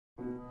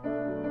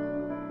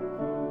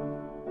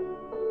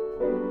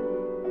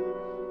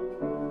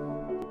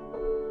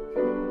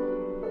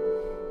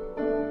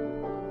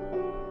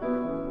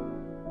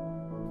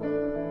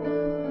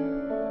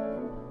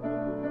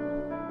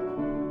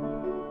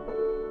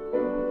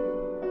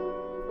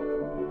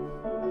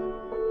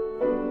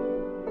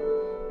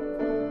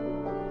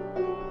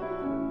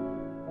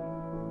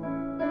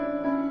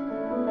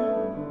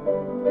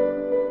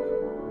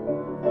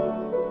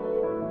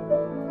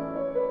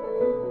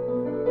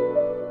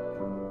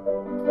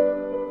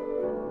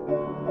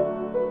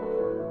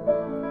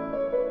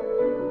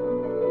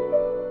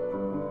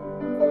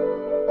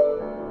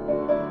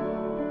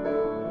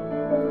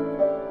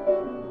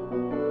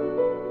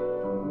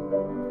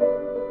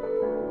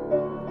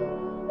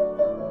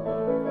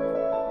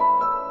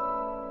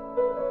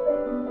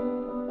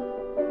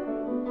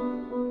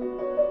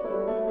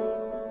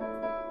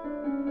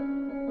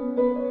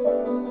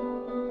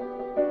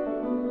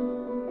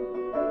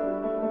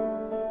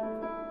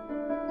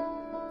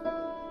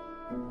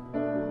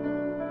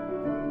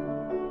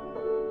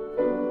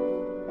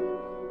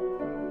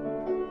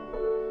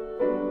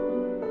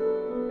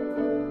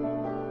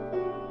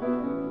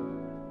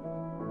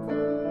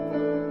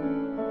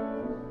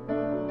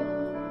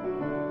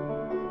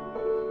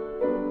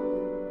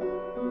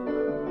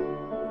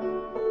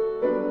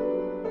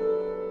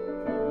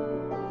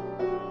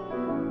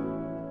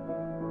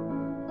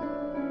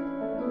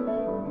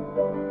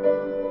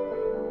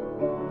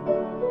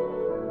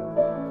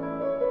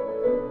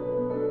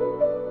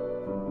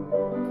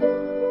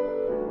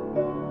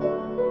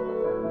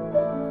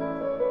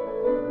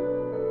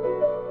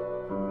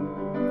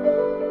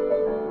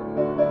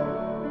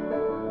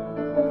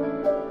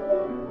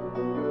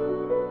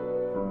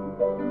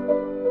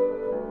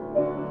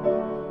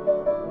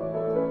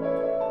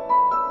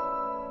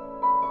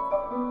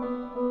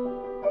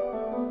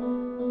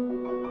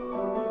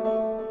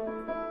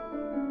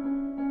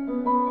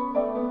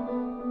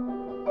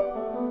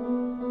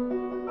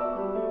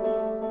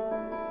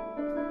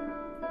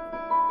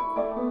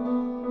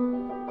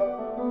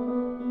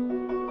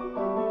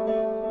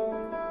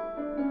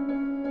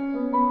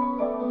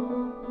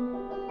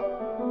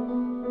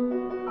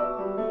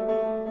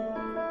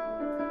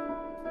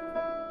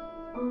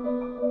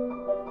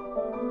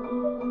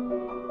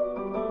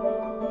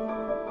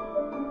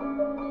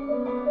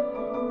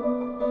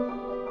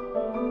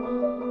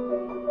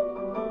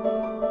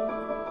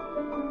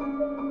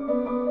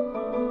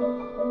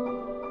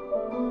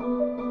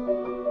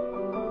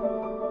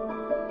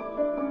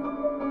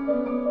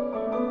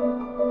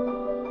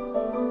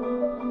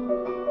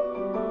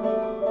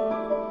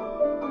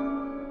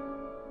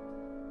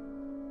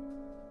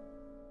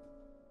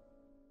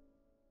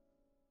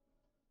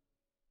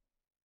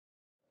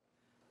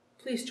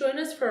Please join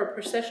us for our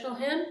processional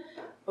hymn,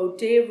 O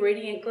Day of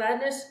Radiant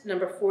Gladness,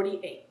 number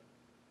 48.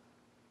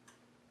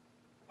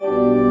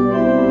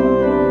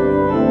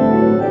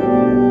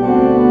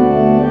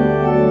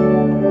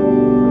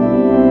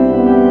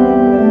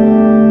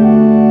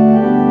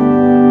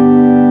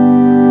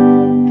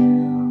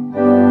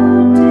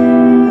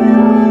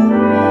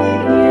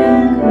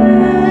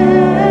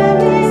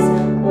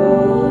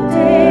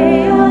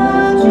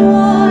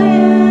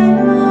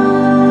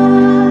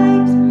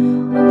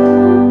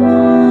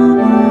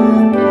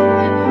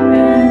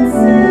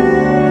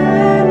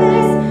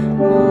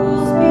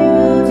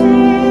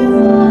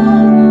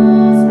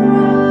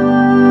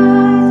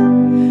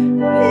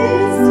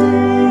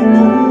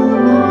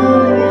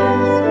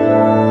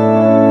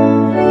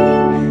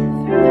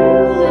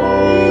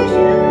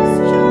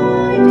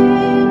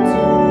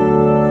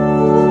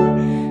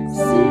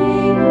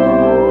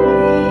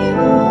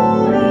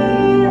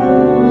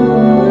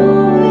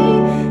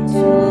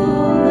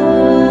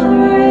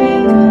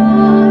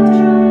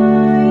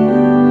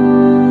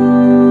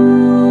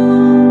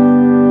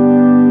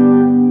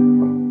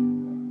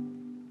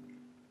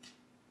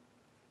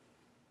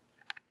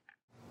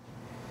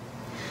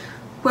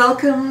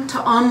 Welcome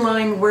to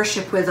online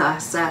worship with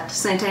us at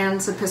St.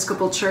 Anne's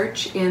Episcopal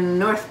Church in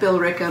North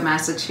Billerica,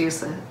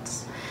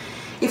 Massachusetts.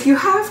 If you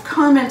have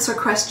comments or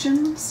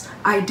questions,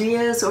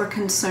 ideas or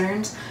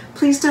concerns,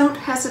 please don't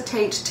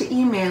hesitate to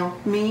email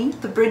me,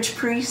 the Bridge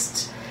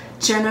Priest,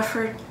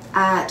 Jennifer,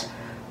 at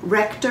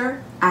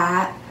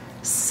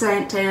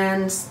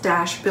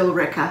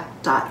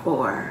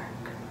rector@stannes-billerica.org.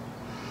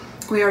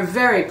 We are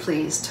very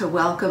pleased to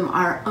welcome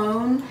our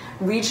own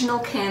Regional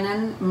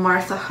Canon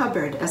Martha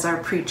Hubbard as our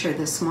preacher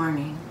this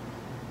morning.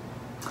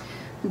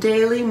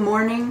 Daily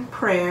Morning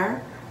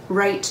Prayer,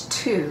 Rite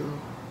II.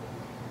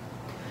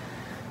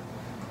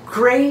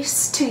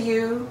 Grace to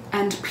you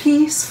and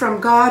peace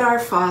from God our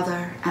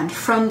Father and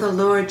from the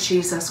Lord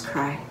Jesus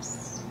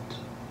Christ.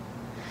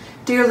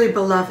 Dearly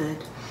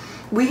beloved,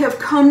 we have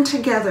come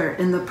together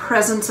in the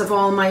presence of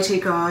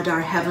Almighty God,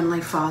 our Heavenly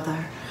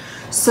Father,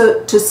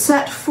 so to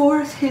set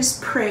forth his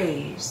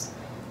praise,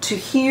 to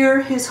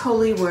hear his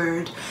holy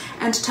word,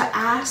 and to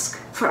ask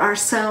for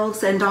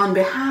ourselves and on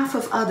behalf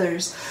of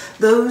others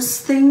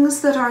those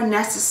things that are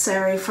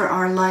necessary for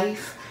our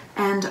life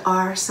and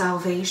our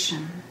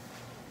salvation.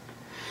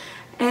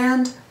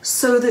 And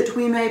so that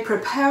we may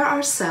prepare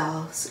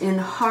ourselves in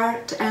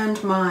heart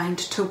and mind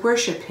to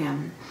worship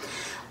him,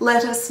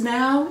 let us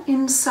now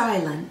in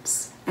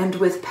silence and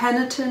with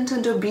penitent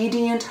and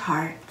obedient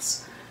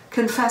hearts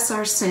confess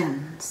our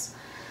sins,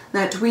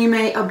 that we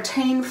may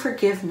obtain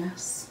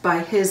forgiveness by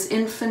his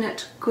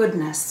infinite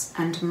goodness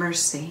and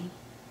mercy.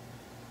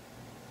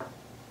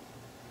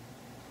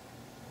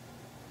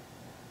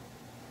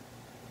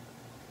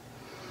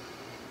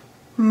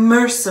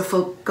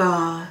 Merciful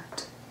God,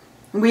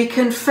 we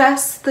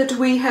confess that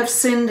we have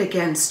sinned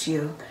against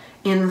you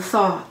in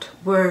thought,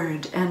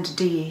 word, and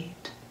deed,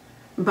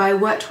 by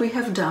what we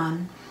have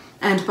done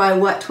and by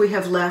what we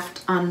have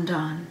left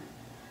undone.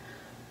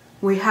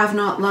 We have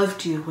not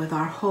loved you with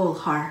our whole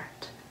heart.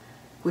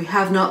 We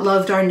have not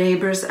loved our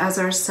neighbors as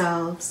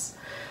ourselves.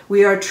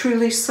 We are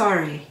truly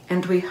sorry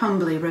and we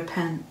humbly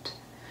repent.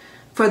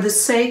 For the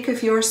sake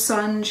of your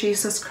Son,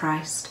 Jesus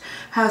Christ,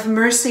 have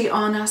mercy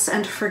on us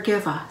and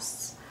forgive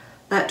us,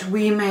 that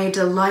we may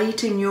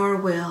delight in your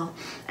will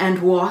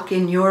and walk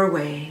in your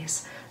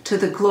ways, to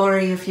the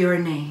glory of your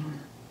name.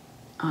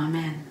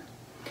 Amen.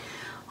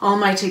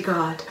 Almighty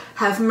God,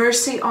 have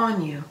mercy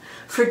on you,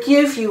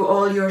 forgive you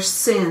all your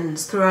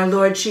sins through our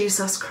Lord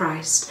Jesus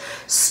Christ,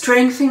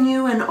 strengthen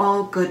you in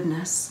all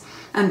goodness,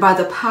 and by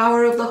the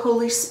power of the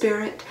Holy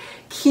Spirit,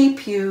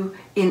 keep you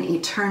in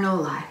eternal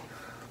life.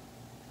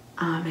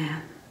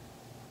 Amen.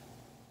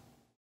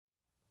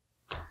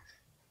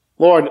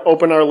 Lord,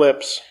 open our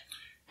lips,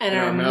 and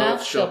our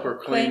mouth shall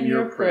proclaim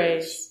your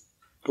praise.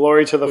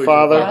 Glory to the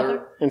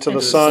Father, and to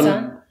the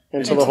Son,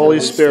 and to the Holy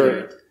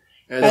Spirit,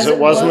 as it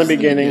was in the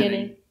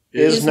beginning,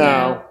 is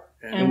now,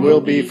 and will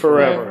be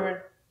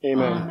forever.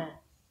 Amen.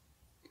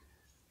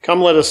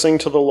 Come, let us sing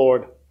to the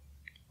Lord.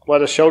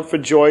 Let us shout for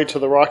joy to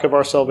the rock of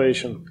our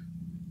salvation.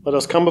 Let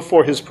us come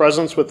before his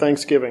presence with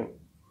thanksgiving,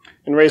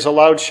 and raise a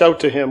loud shout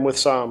to him with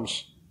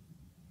psalms.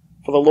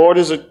 For the Lord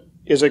is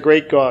a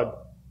great God,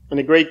 and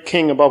a great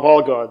King above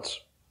all gods.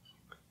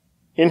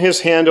 In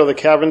his hand are the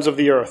caverns of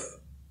the earth,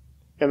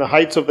 and the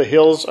heights of the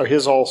hills are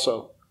his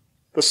also.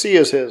 The sea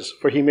is his,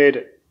 for he made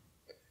it,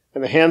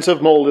 and the hands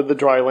have molded the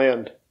dry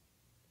land.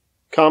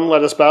 Come,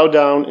 let us bow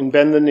down and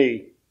bend the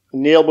knee,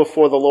 and kneel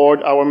before the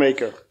Lord our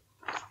Maker,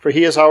 for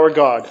he is our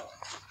God,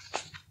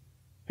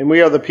 and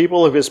we are the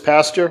people of his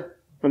pasture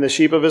and the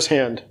sheep of his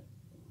hand.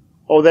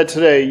 Oh, that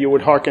today you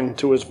would hearken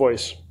to his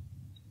voice.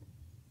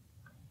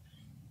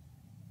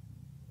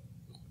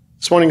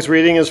 This morning's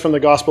reading is from the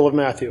Gospel of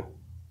Matthew.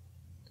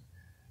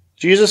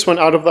 Jesus went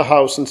out of the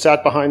house and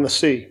sat behind the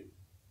sea.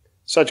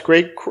 Such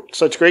great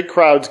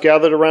crowds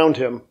gathered around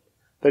him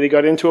that he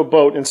got into a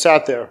boat and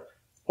sat there,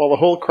 while the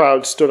whole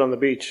crowd stood on the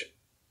beach.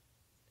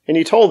 And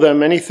he told them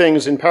many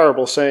things in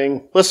parables,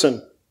 saying,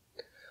 Listen,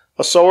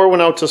 a sower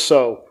went out to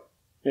sow,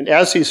 and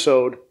as he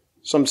sowed,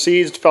 some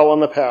seeds fell on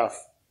the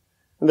path,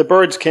 and the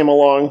birds came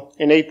along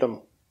and ate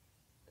them.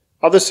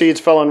 Other seeds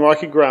fell on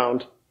rocky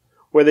ground,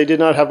 where they did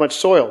not have much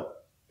soil,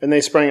 and they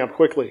sprang up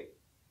quickly,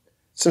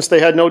 since they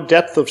had no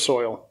depth of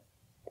soil.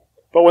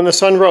 But when the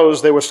sun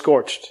rose, they were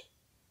scorched,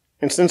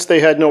 and since they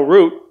had no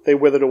root, they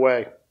withered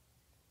away.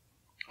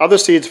 Other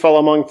seeds fell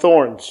among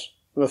thorns,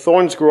 and the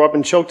thorns grew up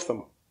and choked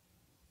them.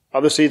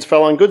 Other seeds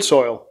fell on good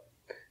soil,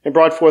 and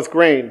brought forth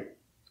grain,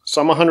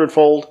 some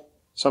 100-fold,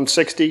 some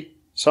 60,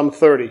 some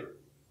 30.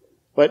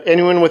 Let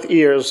anyone with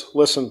ears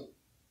listen.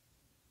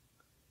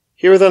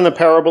 Hear then the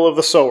parable of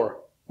the sower.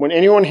 When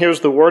anyone hears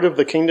the word of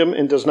the kingdom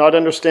and does not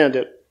understand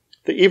it,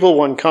 the evil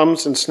one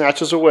comes and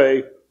snatches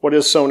away what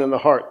is sown in the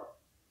heart.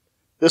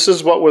 This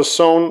is what was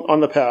sown on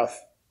the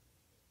path.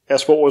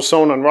 As for what was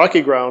sown on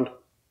rocky ground,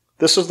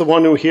 this is the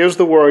one who hears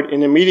the word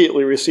and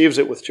immediately receives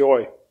it with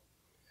joy.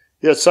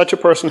 Yet such a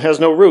person has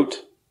no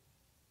root,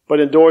 but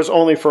endures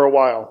only for a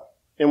while.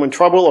 And when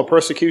trouble or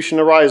persecution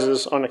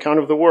arises on account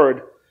of the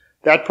word,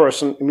 that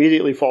person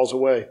immediately falls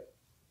away.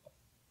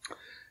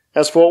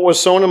 As for what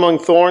was sown among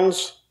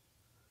thorns,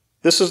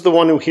 this is the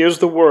one who hears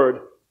the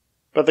word,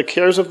 but the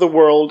cares of the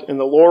world and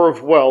the lure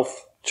of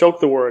wealth choke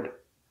the word,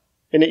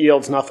 and it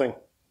yields nothing.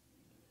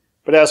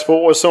 But as for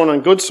what was sown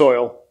on good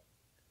soil,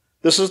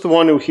 this is the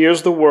one who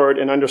hears the word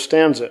and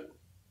understands it,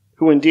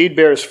 who indeed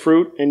bears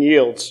fruit and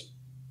yields,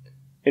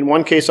 in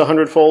one case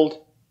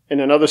 100-fold, in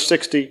another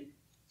 60,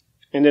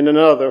 and in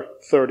another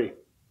 30.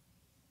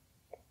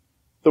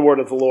 The word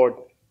of the Lord.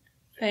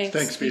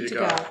 Thanks be to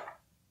God.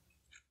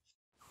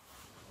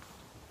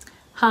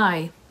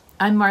 Hi,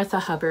 I'm Martha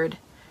Hubbard,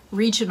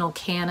 Regional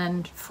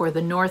Canon for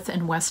the North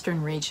and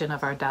Western region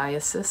of our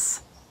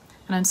diocese,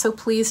 and I'm so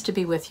pleased to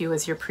be with you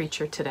as your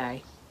preacher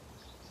today.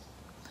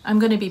 I'm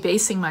going to be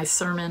basing my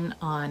sermon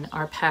on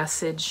our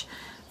passage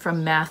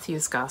from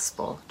Matthew's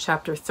Gospel,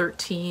 chapter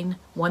 13,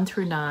 1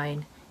 through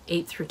 9,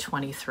 8 through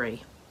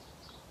 23.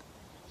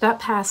 That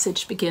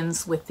passage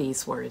begins with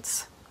these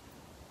words.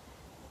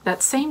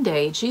 That same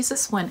day,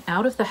 Jesus went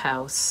out of the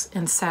house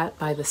and sat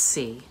by the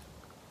sea.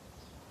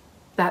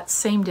 That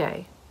same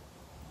day.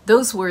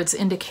 Those words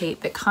indicate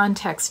that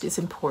context is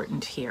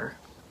important here.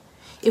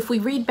 If we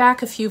read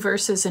back a few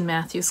verses in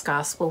Matthew's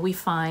Gospel, we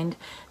find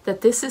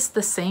that this is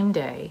the same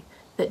day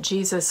that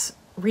Jesus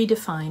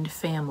redefined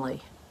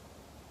family.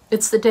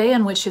 It's the day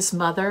on which his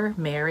mother,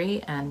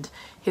 Mary, and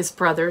his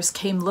brothers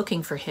came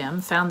looking for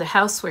him, found the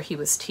house where he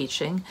was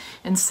teaching,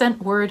 and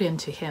sent word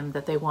into him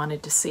that they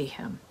wanted to see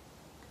him.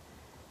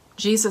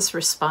 Jesus'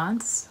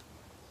 response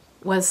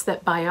was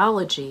that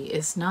biology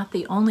is not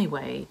the only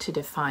way to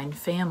define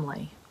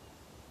family.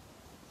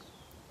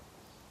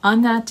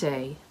 On that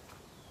day,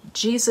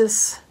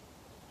 Jesus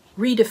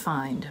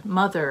redefined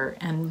mother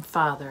and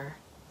father,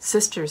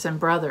 sisters and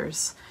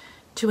brothers,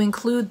 to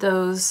include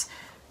those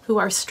who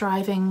are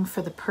striving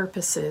for the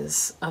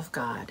purposes of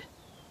God.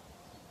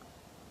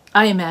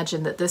 I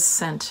imagine that this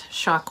sent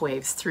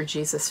shockwaves through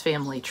Jesus'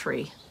 family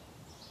tree.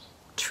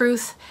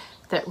 Truth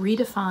that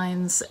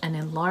redefines and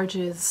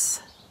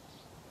enlarges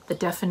the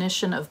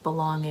definition of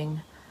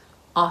belonging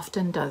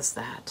often does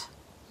that.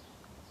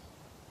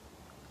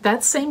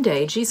 That same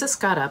day, Jesus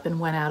got up and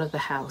went out of the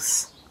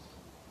house.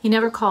 He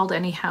never called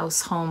any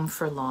house home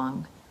for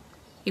long.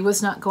 He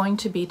was not going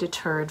to be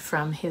deterred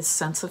from his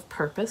sense of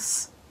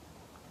purpose,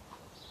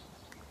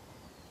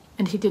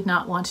 and he did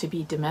not want to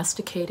be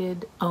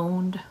domesticated,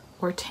 owned,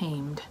 or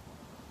tamed.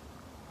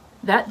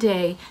 That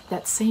day,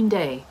 that same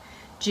day,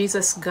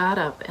 Jesus got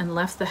up and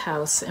left the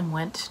house and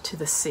went to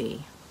the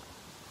sea,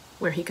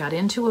 where he got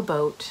into a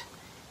boat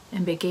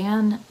and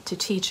began to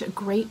teach a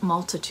great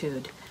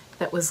multitude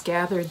that was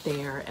gathered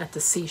there at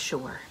the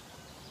seashore.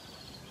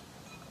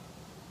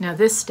 Now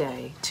this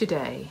day,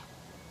 today,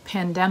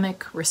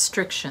 pandemic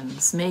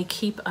restrictions may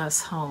keep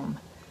us home,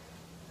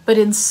 but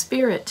in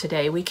spirit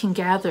today we can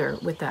gather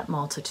with that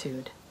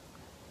multitude.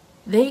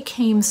 They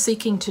came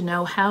seeking to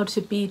know how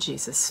to be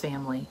Jesus'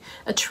 family,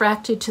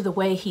 attracted to the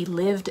way he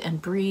lived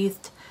and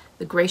breathed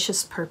the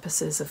gracious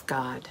purposes of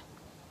God.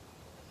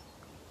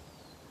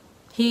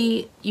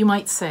 He, you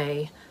might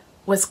say,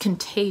 was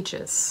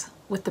contagious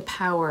with the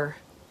power,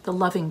 the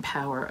loving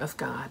power of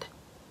God.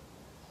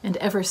 And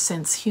ever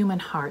since, human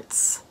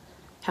hearts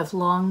have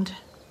longed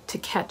to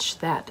catch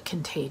that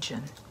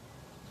contagion.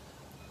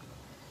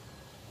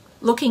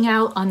 Looking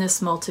out on this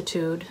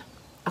multitude,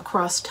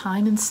 across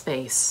time and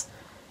space,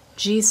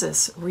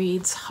 Jesus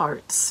reads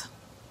hearts.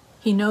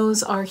 He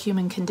knows our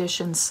human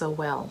conditions so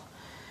well,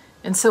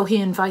 and so he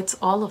invites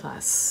all of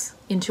us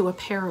into a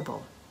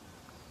parable.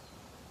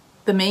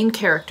 The main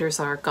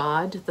characters are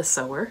God, the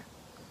sower,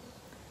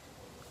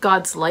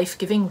 God's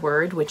life-giving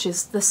word, which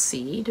is the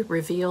seed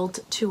revealed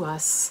to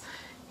us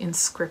in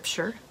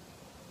Scripture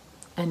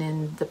and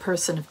in the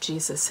person of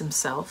Jesus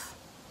himself.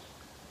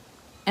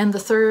 And the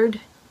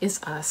third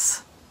is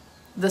us,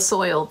 the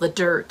soil, the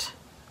dirt,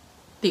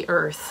 the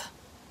earth.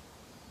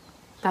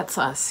 That's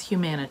us,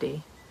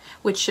 humanity,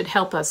 which should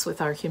help us with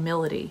our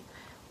humility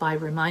by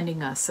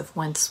reminding us of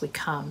whence we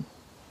come.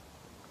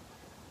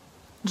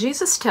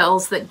 Jesus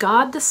tells that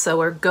God the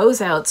sower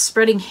goes out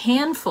spreading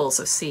handfuls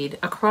of seed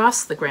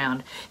across the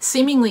ground,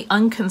 seemingly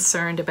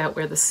unconcerned about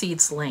where the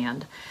seeds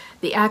land.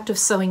 The act of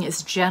sowing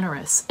is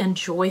generous and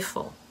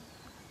joyful.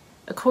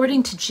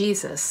 According to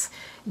Jesus,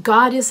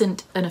 God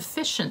isn't an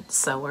efficient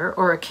sower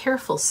or a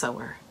careful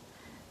sower,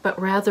 but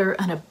rather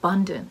an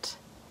abundant,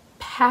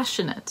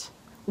 passionate,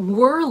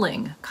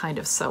 whirling kind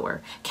of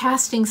sower,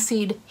 casting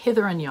seed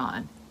hither and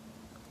yon.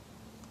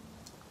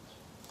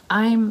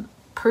 I'm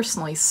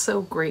personally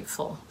so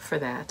grateful for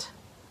that.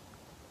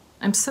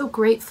 I'm so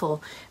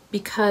grateful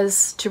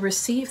because to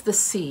receive the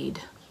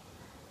seed,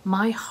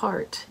 my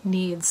heart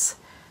needs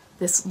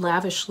this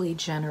lavishly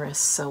generous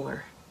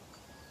sower.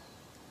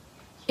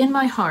 In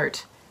my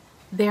heart,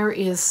 there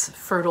is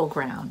fertile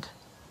ground,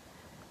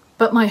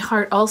 but my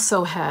heart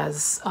also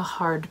has a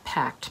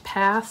hard-packed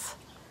path,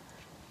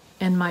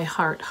 and my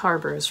heart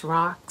harbors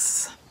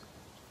rocks,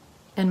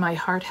 and my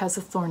heart has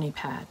a thorny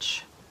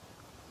patch.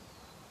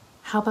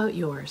 How about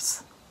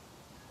yours?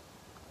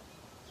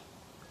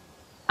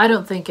 I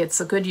don't think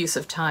it's a good use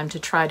of time to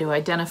try to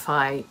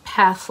identify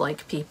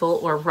path-like people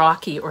or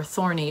rocky or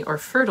thorny or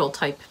fertile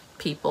type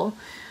people.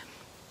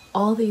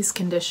 All these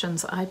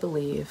conditions, I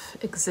believe,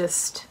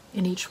 exist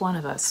in each one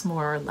of us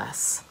more or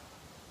less.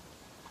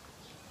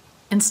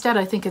 Instead,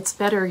 I think it's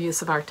better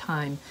use of our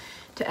time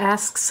to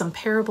ask some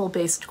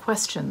parable-based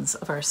questions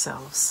of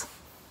ourselves.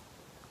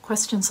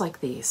 Questions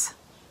like these.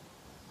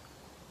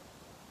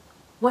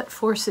 What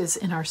forces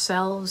in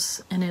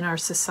ourselves and in our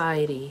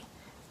society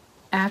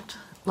act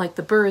like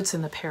the birds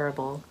in the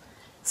parable,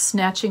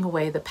 snatching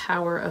away the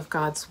power of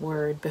God's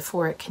word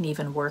before it can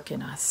even work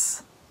in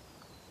us?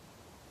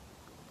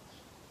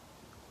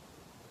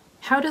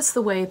 How does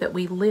the way that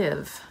we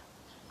live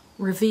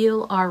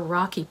reveal our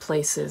rocky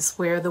places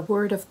where the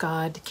word of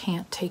God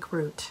can't take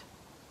root?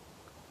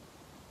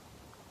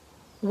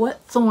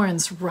 What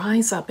thorns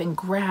rise up and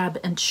grab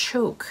and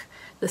choke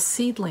the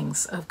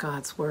seedlings of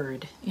God's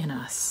word in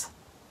us?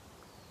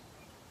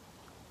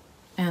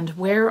 And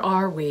where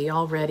are we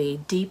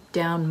already, deep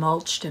down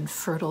mulched and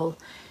fertile,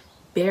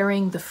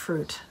 bearing the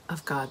fruit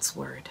of God's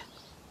word?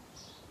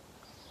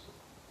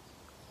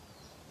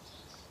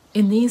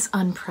 In these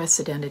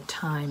unprecedented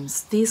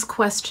times, these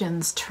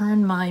questions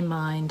turn my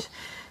mind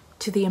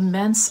to the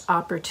immense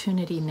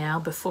opportunity now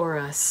before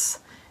us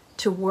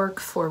to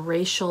work for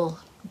racial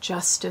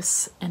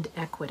justice and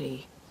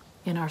equity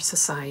in our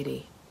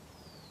society.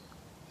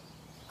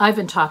 I've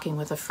been talking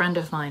with a friend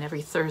of mine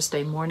every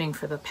Thursday morning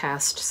for the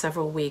past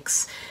several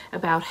weeks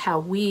about how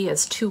we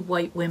as two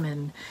white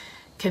women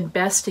can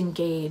best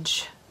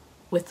engage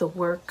with the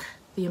work,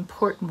 the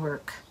important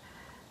work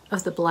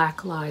of the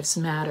Black Lives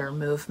Matter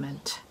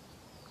movement.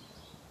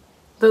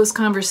 Those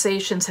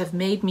conversations have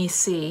made me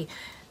see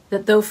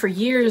that though for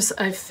years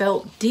I've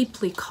felt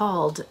deeply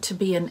called to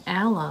be an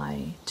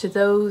ally to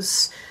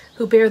those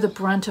who bear the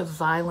brunt of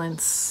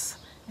violence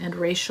and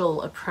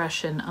racial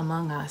oppression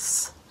among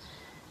us,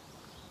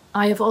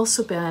 I have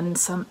also been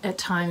at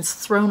times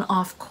thrown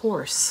off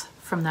course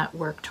from that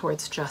work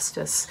towards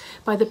justice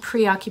by the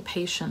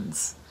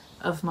preoccupations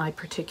of my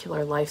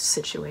particular life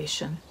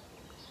situation.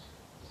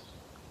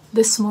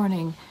 This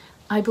morning,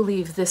 I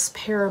believe this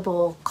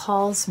parable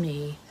calls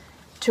me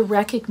to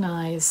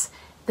recognize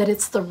that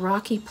it's the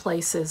rocky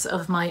places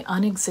of my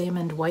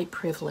unexamined white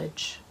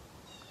privilege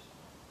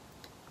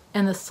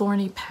and the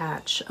thorny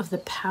patch of the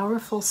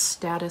powerful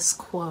status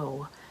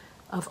quo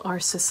of our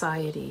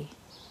society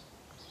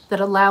that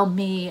allow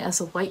me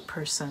as a white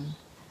person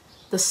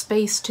the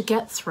space to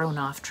get thrown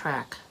off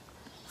track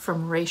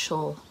from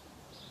racial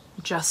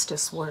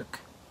justice work,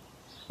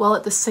 while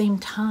at the same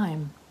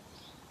time,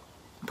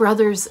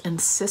 brothers and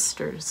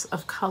sisters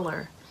of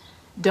color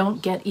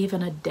don't get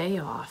even a day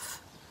off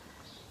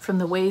from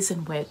the ways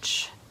in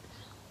which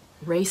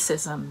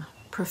racism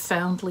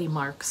profoundly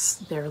marks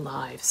their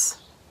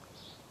lives.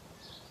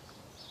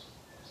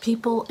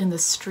 People in the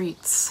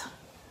streets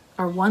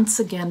are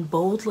once again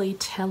boldly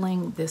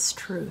telling this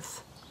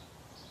truth.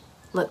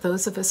 Let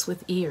those of us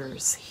with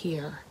ears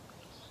hear.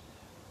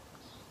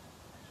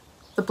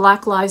 The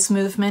Black Lives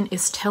Movement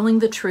is telling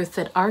the truth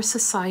that our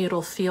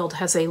societal field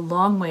has a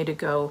long way to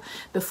go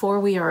before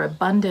we are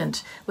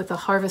abundant with the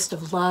harvest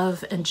of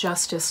love and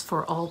justice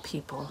for all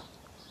people.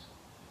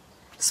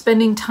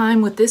 Spending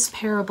time with this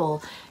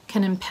parable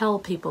can impel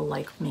people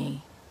like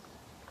me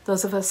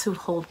those of us who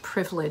hold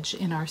privilege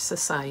in our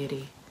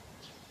society,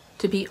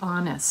 to be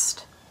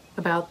honest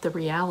about the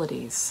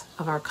realities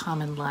of our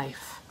common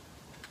life.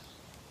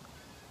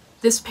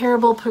 This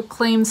parable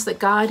proclaims that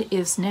God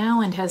is now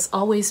and has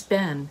always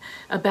been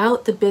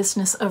about the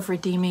business of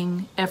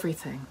redeeming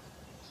everything.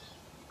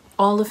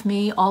 All of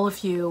me, all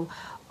of you,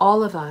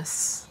 all of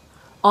us,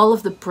 all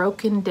of the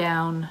broken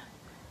down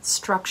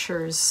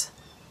structures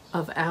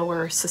of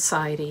our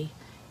society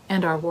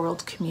and our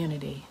world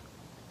community.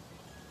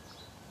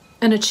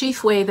 And a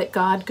chief way that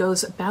God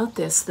goes about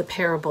this, the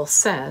parable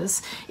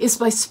says, is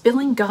by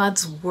spilling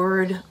God's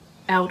word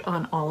out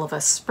on all of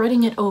us,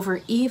 spreading it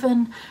over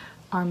even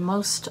our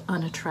most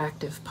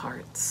unattractive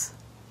parts.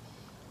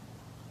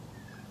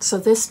 So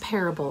this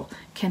parable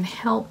can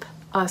help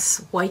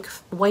us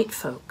white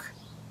folk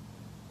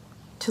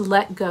to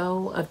let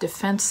go of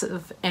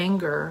defensive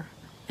anger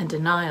and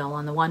denial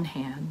on the one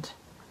hand,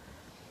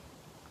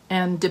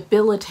 and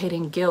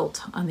debilitating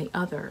guilt on the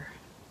other,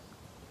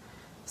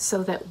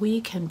 so that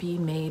we can be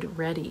made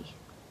ready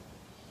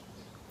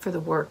for the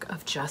work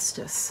of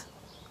justice.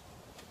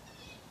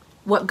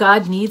 What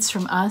God needs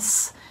from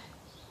us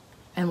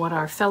and what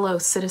our fellow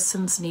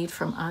citizens need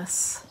from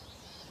us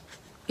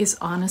is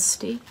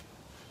honesty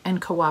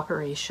and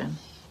cooperation.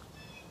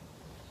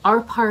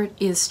 Our part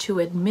is to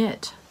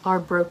admit our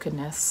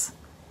brokenness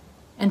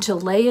and to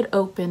lay it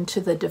open to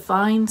the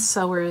divine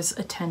sower's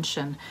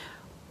attention.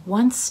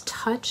 Once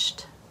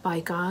touched by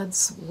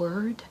God's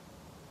word,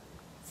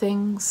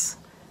 things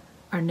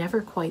are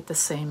never quite the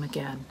same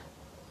again.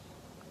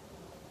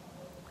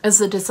 As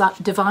the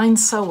divine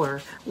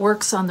sower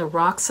works on the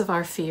rocks of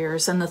our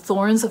fears and the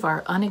thorns of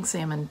our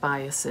unexamined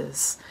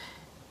biases,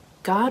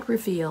 God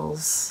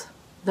reveals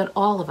that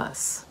all of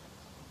us,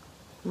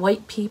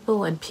 white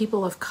people and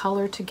people of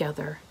color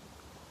together,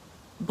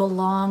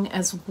 belong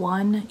as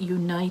one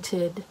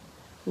united,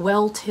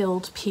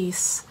 well-tilled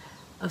piece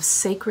of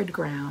sacred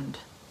ground,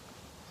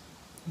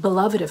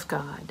 beloved of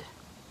God,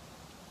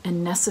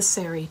 and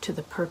necessary to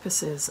the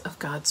purposes of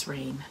God's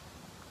reign.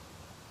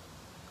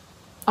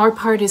 Our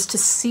part is to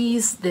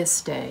seize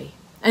this day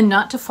and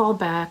not to fall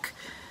back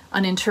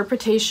on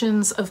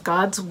interpretations of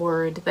God's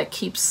word that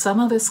keep some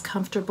of us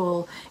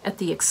comfortable at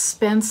the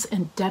expense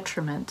and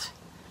detriment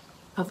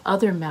of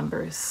other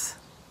members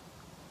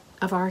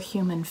of our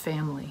human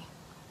family.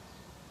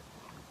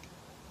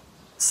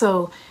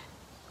 So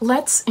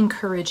let's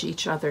encourage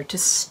each other to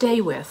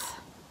stay with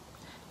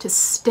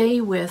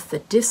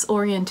the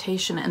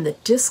disorientation and the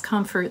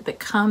discomfort that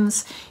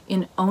comes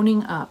in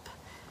owning up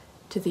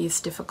to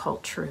these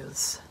difficult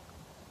truths.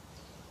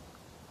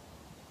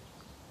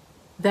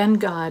 Then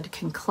God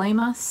can claim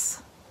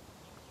us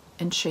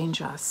and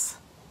change us.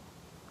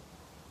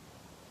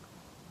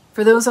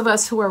 For those of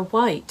us who are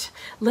white,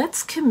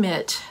 let's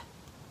commit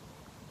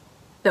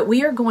that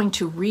we are going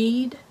to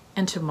read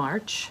and to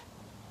march.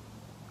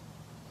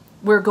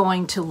 We're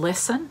going to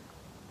listen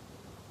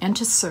and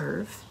to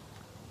serve.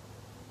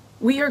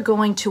 We are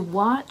going to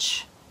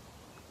watch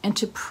and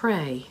to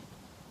pray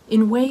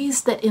in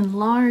ways that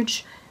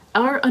enlarge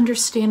our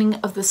understanding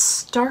of the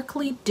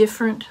starkly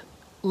different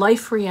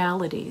life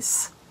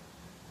realities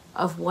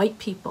of white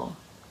people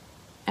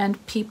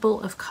and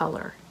people of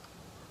color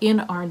in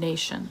our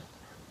nation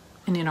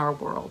and in our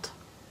world.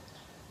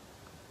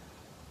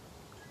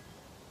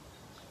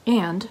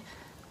 And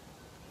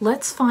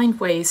let's find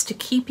ways to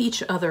keep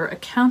each other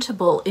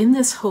accountable in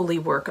this holy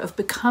work of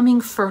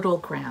becoming fertile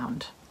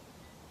ground.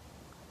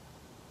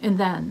 And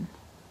then,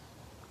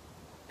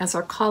 as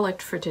our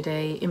collect for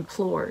today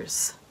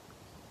implores,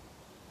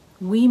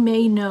 we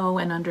may know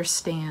and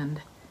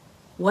understand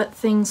what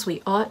things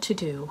we ought to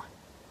do,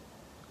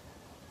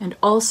 and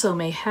also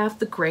may have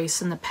the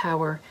grace and the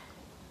power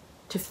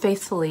to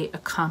faithfully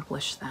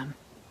accomplish them.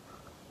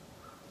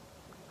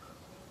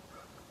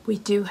 We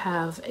do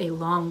have a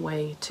long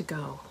way to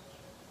go.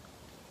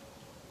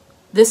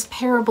 This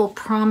parable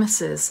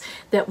promises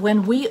that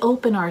when we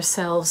open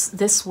ourselves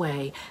this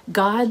way,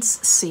 God's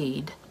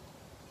seed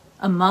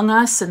among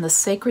us in the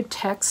sacred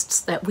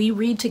texts that we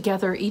read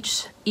together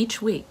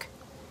each week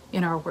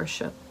in our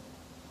worship,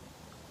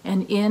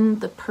 and in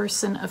the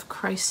person of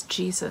Christ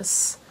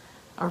Jesus,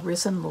 our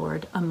risen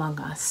Lord, among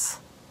us,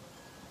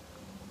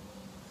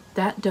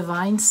 that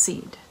divine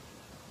seed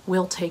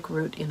will take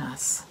root in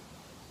us.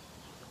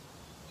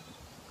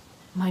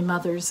 My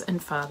mothers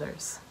and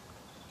fathers,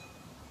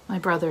 my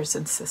brothers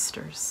and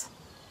sisters,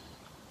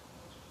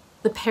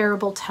 the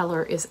parable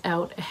teller is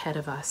out ahead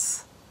of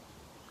us,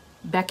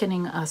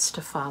 beckoning us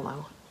to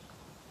follow.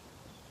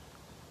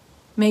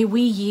 May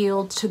we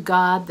yield to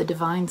God, the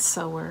divine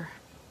sower,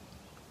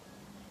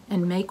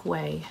 and make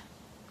way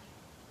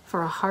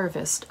for a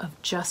harvest of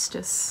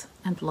justice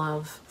and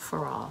love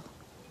for all.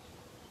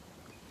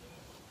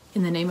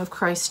 In the name of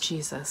Christ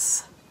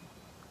Jesus,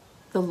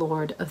 the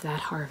Lord of that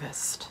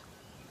harvest.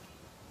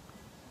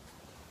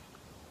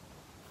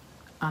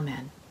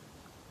 Amen.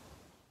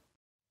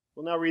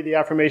 We'll now read the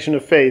affirmation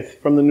of faith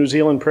from the New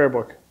Zealand Prayer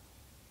Book.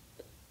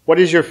 What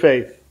is your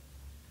faith?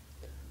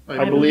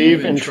 I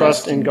believe and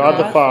trust in God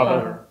the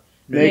Father,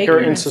 maker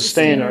and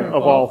sustainer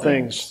of all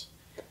things,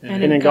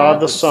 and in God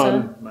the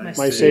Son,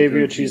 my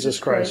Savior Jesus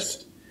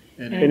Christ,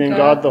 and in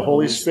God the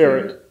Holy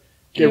Spirit,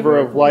 giver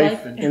of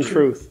life and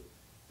truth.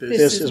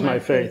 This is my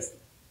faith.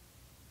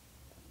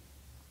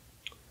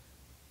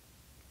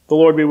 The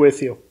Lord be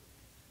with you.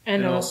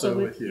 And also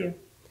with you.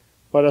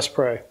 Let us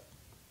pray.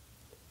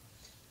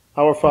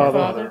 Our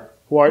Father,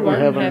 who art in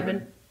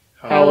heaven,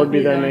 hallowed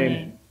be thy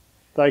name.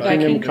 Thy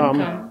kingdom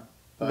come,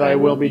 thy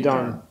will be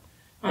done,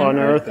 on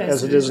earth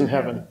as it is in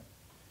heaven.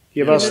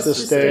 Give us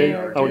this day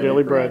our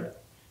daily bread,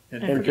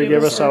 and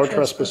forgive us our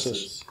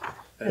trespasses,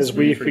 as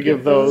we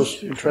forgive those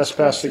who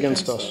trespass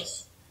against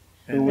us.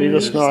 And lead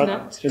us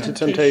not into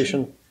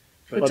temptation,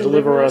 but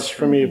deliver us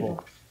from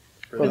evil.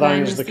 For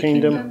thine is the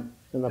kingdom,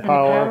 and the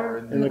power,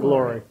 and the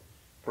glory,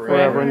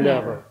 forever and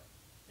ever.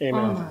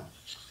 Amen.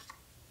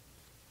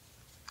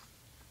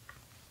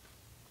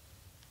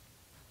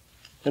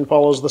 And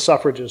follows the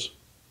suffrages.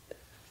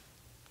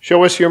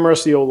 Show us your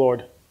mercy, O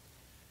Lord,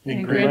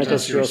 and grant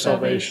us your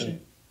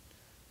salvation.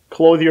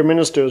 Clothe your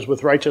ministers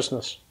with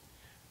righteousness.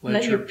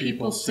 Let your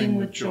people sing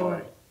with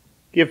joy.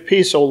 Give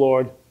peace, O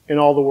Lord, in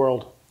all the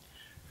world.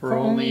 For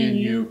only in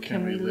you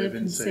can we live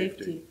in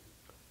safety.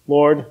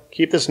 Lord,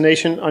 keep this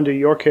nation under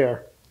your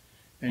care.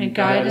 And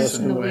guide us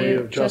in the way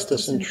of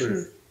justice and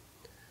truth.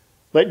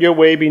 Let your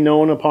way be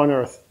known upon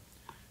earth.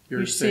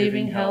 Your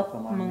saving help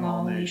among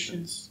all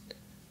nations.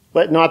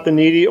 Let not the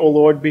needy, O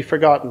Lord, be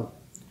forgotten.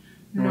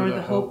 Nor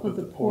the hope of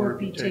the poor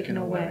be taken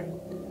away.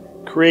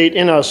 Create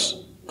in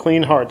us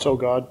clean hearts, O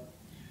God.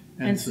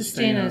 And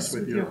sustain us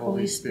with your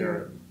Holy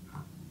Spirit.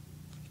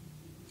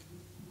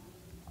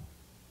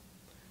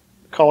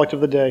 Collect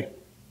of the day.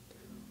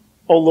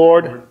 O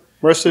Lord,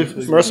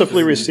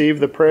 mercifully receive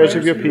the prayers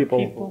of your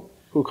people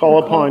who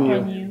call upon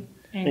you,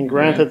 and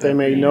grant that they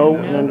may know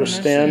and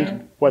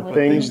understand what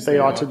things they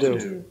ought to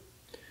do,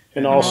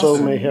 and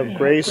also may have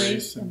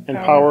grace and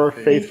power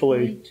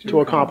faithfully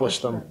to accomplish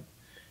them.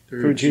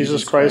 Through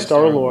Jesus Christ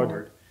our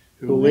Lord,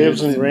 who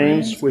lives and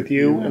reigns with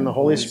you in the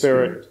Holy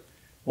Spirit,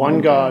 one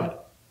God,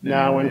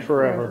 now and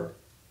forever.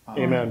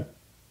 Amen.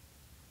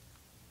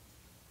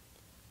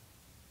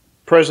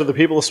 Prayers of the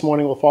people this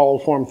morning will follow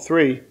Form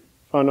 3,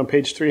 found on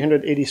page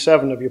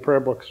 387 of your prayer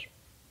books.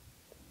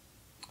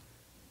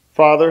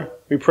 Father,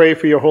 we pray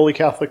for your Holy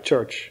Catholic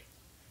Church,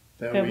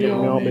 that we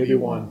all may be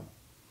one.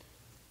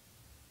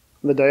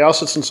 In the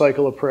Diocesan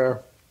Cycle of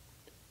Prayer,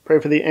 pray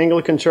for the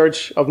Anglican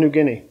Church of New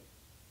Guinea.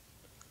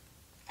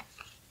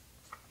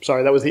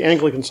 Sorry, that was the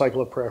Anglican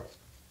Cycle of Prayer.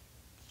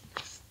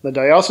 In the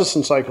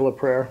Diocesan Cycle of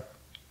Prayer,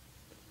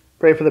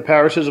 pray for the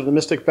parishes of the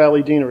Mystic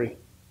Valley Deanery,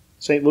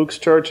 St. Luke's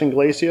Church in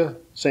Glacia,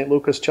 St.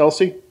 Lucas,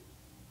 Chelsea,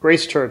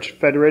 Grace Church,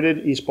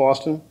 Federated, East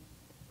Boston,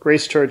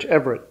 Grace Church,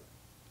 Everett,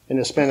 and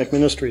Hispanic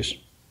Ministries.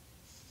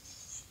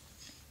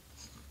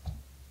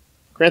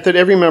 Grant that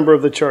every member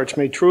of the church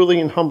may truly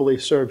and humbly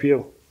serve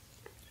you.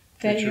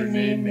 That your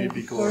name may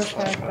be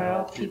glorified by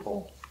all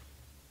people.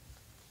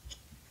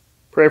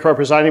 Pray for our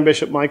presiding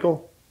Bishop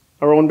Michael,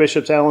 our own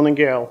bishops Alan and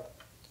Gail,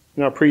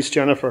 and our priest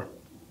Jennifer,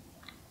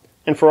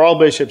 and for all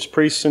bishops,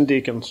 priests, and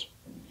deacons.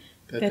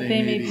 That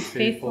they may be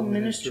faithful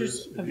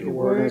ministers of your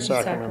word and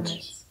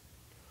sacraments.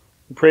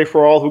 We pray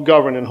for all who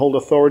govern and hold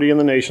authority in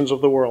the nations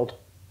of the world.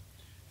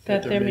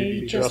 That there may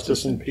be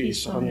justice and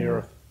peace on the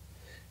earth.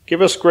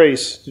 Give us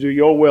grace to do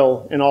your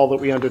will in all that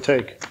we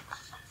undertake.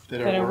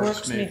 That our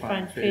works may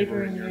find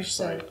favor in your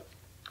sight.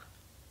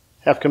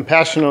 Have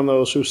compassion on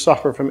those who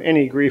suffer from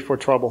any grief or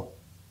trouble.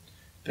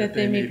 That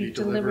they may be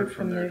delivered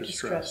from their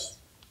distress.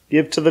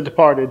 Give to the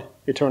departed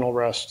eternal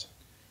rest.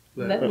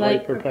 Let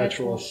light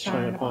perpetual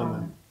shine upon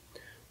them.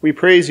 We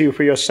praise you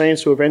for your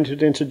saints who have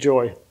entered into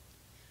joy.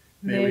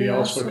 May we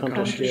also come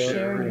to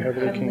share in your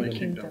heavenly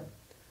kingdom.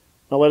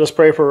 Now let us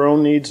pray for our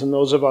own needs and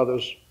those of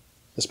others.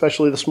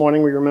 Especially this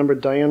morning we remember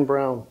Diane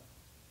Brown,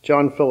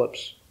 John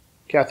Phillips,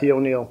 Kathy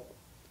O'Neill,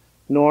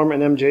 Norm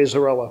and M.J.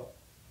 Zarella,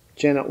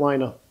 Janet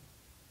Lina,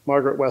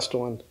 Margaret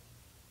Westerland,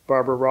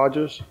 Barbara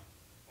Rogers,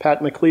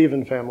 Pat McLeave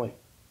and family,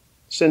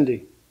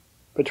 Cindy,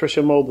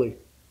 Patricia Mobley,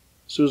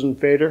 Susan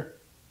Fader,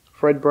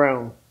 Fred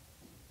Brown,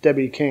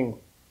 Debbie King,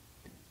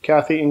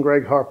 Kathy and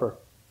Greg Harper,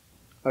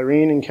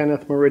 Irene and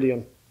Kenneth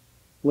Meridian,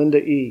 Linda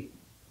E.,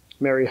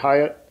 Mary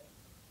Hyatt,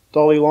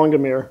 Dolly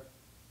Longomere,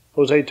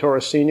 Jose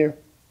Torres Sr.,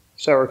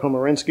 Sarah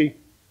Komarinsky,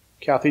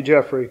 Kathy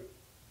Jeffrey,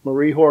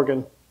 Marie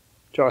Horgan,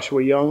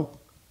 Joshua Young,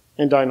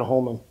 and Dinah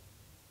Holman.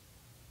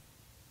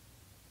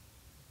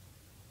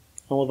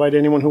 I'll invite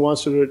anyone who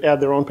wants to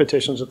add their own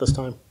petitions at this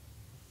time.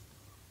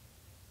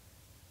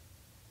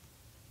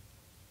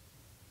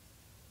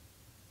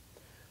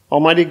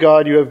 Almighty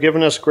God, you have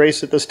given us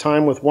grace at this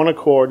time with one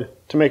accord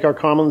to make our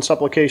common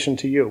supplication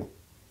to you.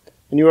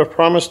 And you have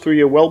promised through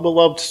your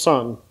well-beloved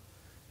Son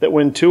that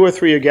when 2 or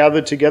 3 are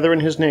gathered together in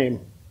his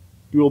name,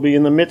 you will be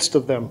in the midst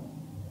of them.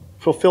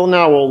 Fulfill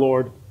now, O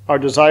Lord, our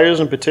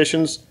desires and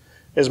petitions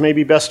as may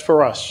be best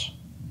for us,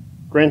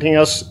 granting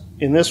us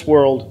in this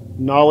world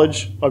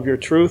knowledge of your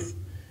truth,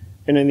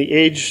 and in the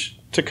age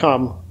to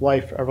come,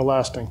 life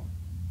everlasting.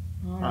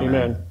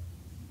 Amen.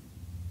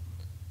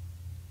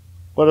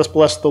 Let us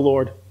bless the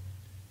Lord.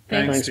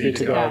 Thanks be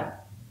to God.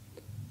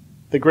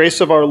 The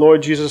grace of our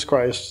Lord Jesus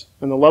Christ,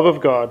 and the love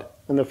of God,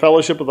 and the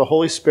fellowship of the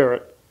Holy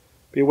Spirit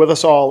be with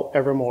us all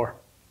evermore.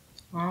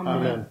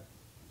 Amen.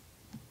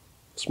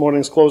 This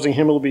morning's closing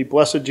hymn will be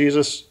Blessed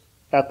Jesus,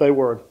 at Thy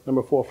Word,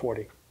 number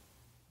 440.